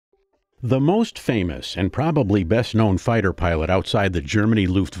The most famous and probably best-known fighter pilot outside the Germany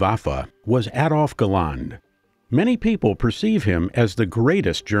Luftwaffe was Adolf Galland. Many people perceive him as the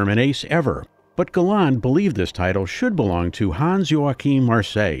greatest German ace ever, but Galland believed this title should belong to Hans-Joachim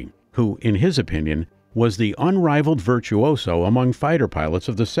Marseille, who, in his opinion, was the unrivaled virtuoso among fighter pilots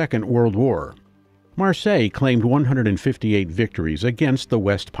of the Second World War. Marseille claimed 158 victories against the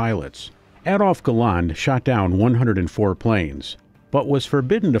West pilots. Adolf Galland shot down 104 planes, but was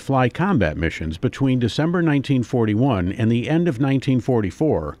forbidden to fly combat missions between December 1941 and the end of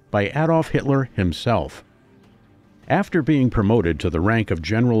 1944 by Adolf Hitler himself. After being promoted to the rank of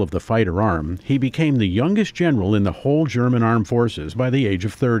General of the Fighter Arm, he became the youngest general in the whole German armed forces by the age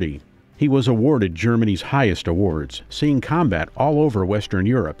of 30. He was awarded Germany's highest awards, seeing combat all over Western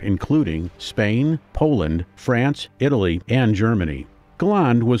Europe, including Spain, Poland, France, Italy, and Germany.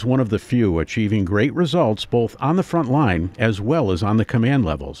 Galland was one of the few achieving great results both on the front line as well as on the command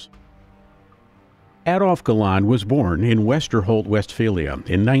levels. Adolf Galland was born in Westerholt, Westphalia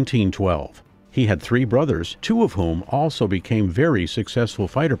in 1912. He had 3 brothers, 2 of whom also became very successful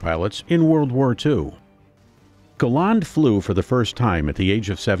fighter pilots in World War II. Galland flew for the first time at the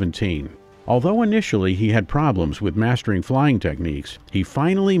age of 17. Although initially he had problems with mastering flying techniques, he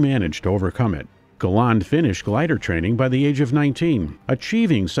finally managed to overcome it. Galland finished glider training by the age of 19.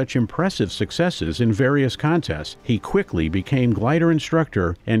 Achieving such impressive successes in various contests, he quickly became glider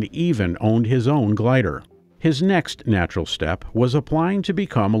instructor and even owned his own glider. His next natural step was applying to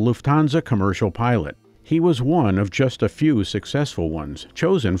become a Lufthansa commercial pilot. He was one of just a few successful ones,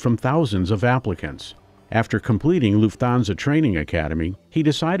 chosen from thousands of applicants. After completing Lufthansa Training Academy, he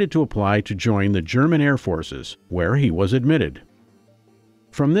decided to apply to join the German Air Forces, where he was admitted.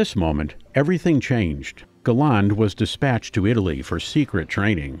 From this moment, everything changed. Galland was dispatched to Italy for secret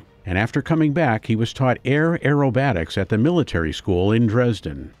training, and after coming back he was taught air aerobatics at the military school in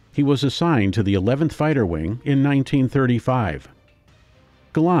Dresden. He was assigned to the 11th Fighter Wing in 1935.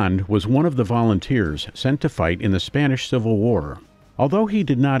 Galland was one of the volunteers sent to fight in the Spanish Civil War. Although he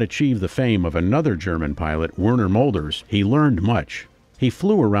did not achieve the fame of another German pilot, Werner Mulders, he learned much. He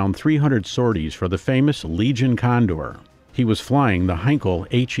flew around 300 sorties for the famous Legion Condor. He was flying the Heinkel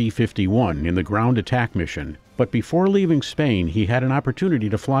HE-51 in the ground attack mission, but before leaving Spain he had an opportunity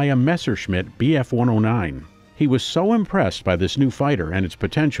to fly a Messerschmitt Bf-109. He was so impressed by this new fighter and its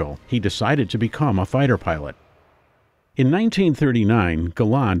potential, he decided to become a fighter pilot. In 1939,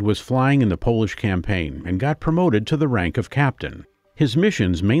 Galland was flying in the Polish campaign and got promoted to the rank of captain. His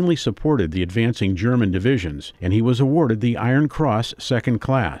missions mainly supported the advancing German divisions, and he was awarded the Iron Cross Second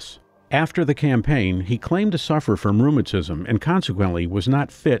Class. After the campaign, he claimed to suffer from rheumatism and consequently was not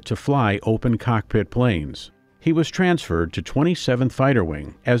fit to fly open cockpit planes. He was transferred to 27th Fighter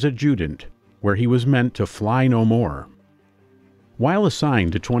Wing as adjutant, where he was meant to fly no more. While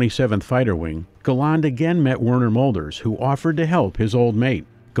assigned to 27th Fighter Wing, Galland again met Werner Mulders, who offered to help his old mate.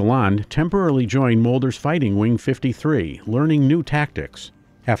 Galland temporarily joined Mulders' Fighting Wing 53, learning new tactics.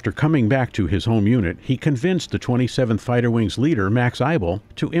 After coming back to his home unit, he convinced the 27th Fighter Wing's leader, Max Eibel,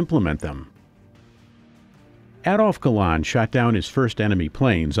 to implement them. Adolf Galland shot down his first enemy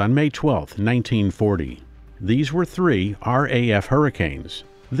planes on May 12, 1940. These were 3 RAF Hurricanes.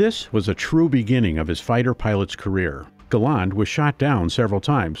 This was a true beginning of his fighter pilot's career. Galland was shot down several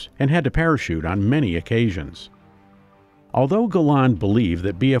times and had to parachute on many occasions. Although Galland believed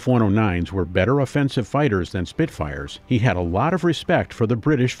that Bf-109s were better offensive fighters than Spitfires, he had a lot of respect for the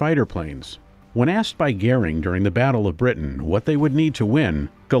British fighter planes. When asked by Goering during the Battle of Britain what they would need to win,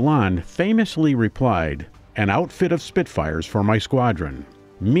 Galland famously replied, "An outfit of Spitfires for my squadron,"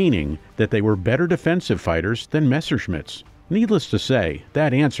 meaning that they were better defensive fighters than Messerschmitts. Needless to say,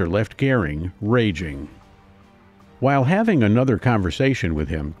 that answer left Goering raging. While having another conversation with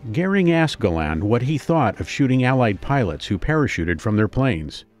him, Goering asked Galland what he thought of shooting Allied pilots who parachuted from their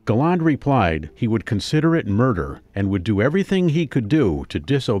planes. Galland replied he would consider it murder and would do everything he could do to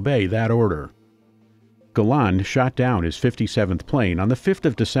disobey that order. Galland shot down his 57th plane on the 5th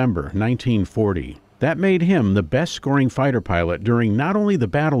of December, 1940. That made him the best-scoring fighter pilot during not only the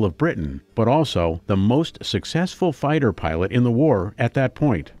Battle of Britain, but also the most successful fighter pilot in the war at that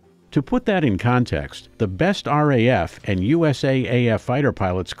point. To put that in context, the best RAF and USAAF fighter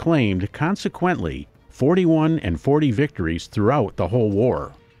pilots claimed, consequently, 41 and 40 victories throughout the whole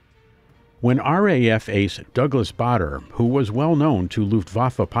war. When RAF ace Douglas Bader, who was well known to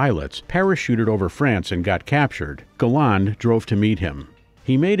Luftwaffe pilots, parachuted over France and got captured, Galland drove to meet him.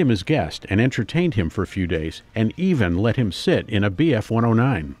 He made him his guest and entertained him for a few days, and even let him sit in a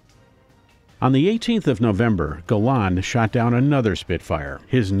Bf-109. On the 18th of November, Galland shot down another Spitfire,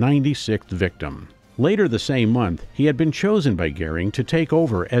 his 96th victim. Later the same month, he had been chosen by Goering to take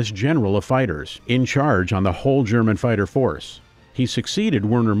over as General of Fighters, in charge on the whole German fighter force. He succeeded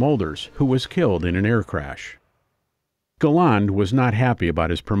Werner Mulders, who was killed in an air crash. Galland was not happy about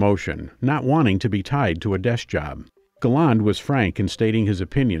his promotion, not wanting to be tied to a desk job. Galland was frank in stating his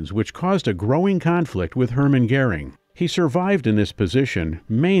opinions, which caused a growing conflict with Hermann Goering. He survived in this position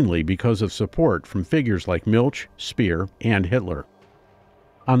mainly because of support from figures like Milch, Speer, and Hitler.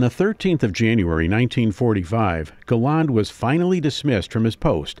 On the 13th of January 1945, Galland was finally dismissed from his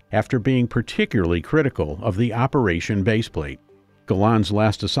post after being particularly critical of the Operation Baseplate. Galland's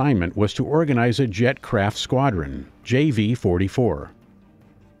last assignment was to organize a jet craft squadron, JV-44.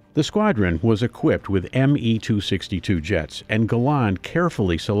 The squadron was equipped with Me-262 jets, and Galland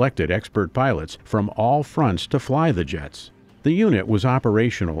carefully selected expert pilots from all fronts to fly the jets. The unit was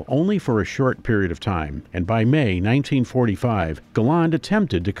operational only for a short period of time, and by May 1945, Galland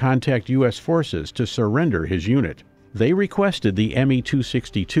attempted to contact U.S. forces to surrender his unit. They requested the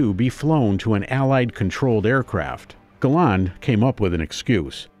Me-262 be flown to an Allied-controlled aircraft. Galland came up with an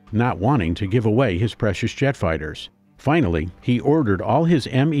excuse, not wanting to give away his precious jet fighters. Finally, he ordered all his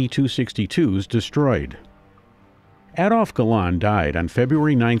Me-262s destroyed. Adolf Galland died on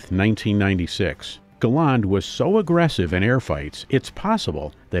February 9, 1996. Galland was so aggressive in air fights, it's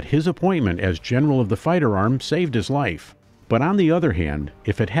possible that his appointment as General of the Fighter Arm saved his life. But on the other hand,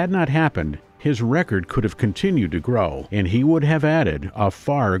 if it had not happened, his record could have continued to grow, and he would have added a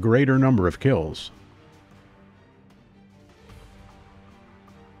far greater number of kills.